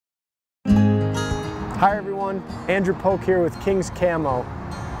Hi everyone, Andrew Polk here with King's Camo,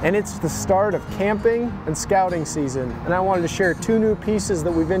 and it's the start of camping and scouting season, and I wanted to share two new pieces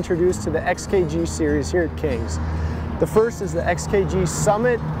that we've introduced to the XKG series here at King's. The first is the XKG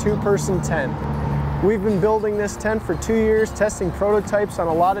Summit 2-person tent. We've been building this tent for 2 years, testing prototypes on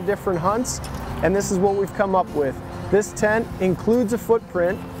a lot of different hunts, and this is what we've come up with. This tent includes a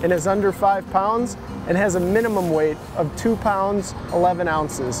footprint and is under 5 pounds and has a minimum weight of 2 pounds 11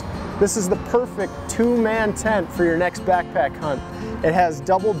 ounces. This is the perfect 2-man tent for your next backpack hunt. It has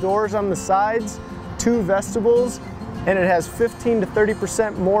double doors on the sides, 2 vestibules, and it has 15 to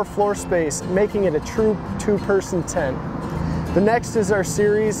 30% more floor space, making it a true 2-person tent. The next is our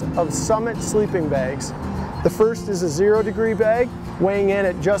series of Summit sleeping bags. The first is a 0-degree bag, weighing in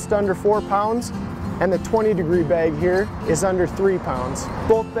at just under 4 pounds, and the 20-degree bag here is under 3 pounds.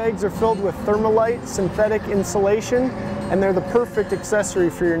 Both bags are filled with Thermalite synthetic insulation, and they're the perfect accessory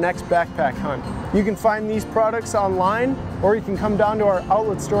for your next backpack hunt. You can find these products online, or you can come down to our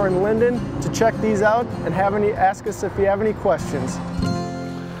outlet store in Linden to check these out and ask us if you have any questions.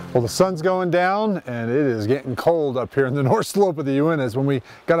 Well, the sun's going down and it is getting cold up here in the north slope of the Uintas. When we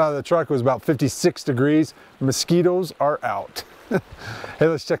got out of the truck, it was about 56 degrees. Mosquitoes are out. Hey,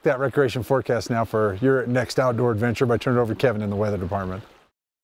 let's check that recreation forecast now for your next outdoor adventure by turning it over to Kevin in the weather department.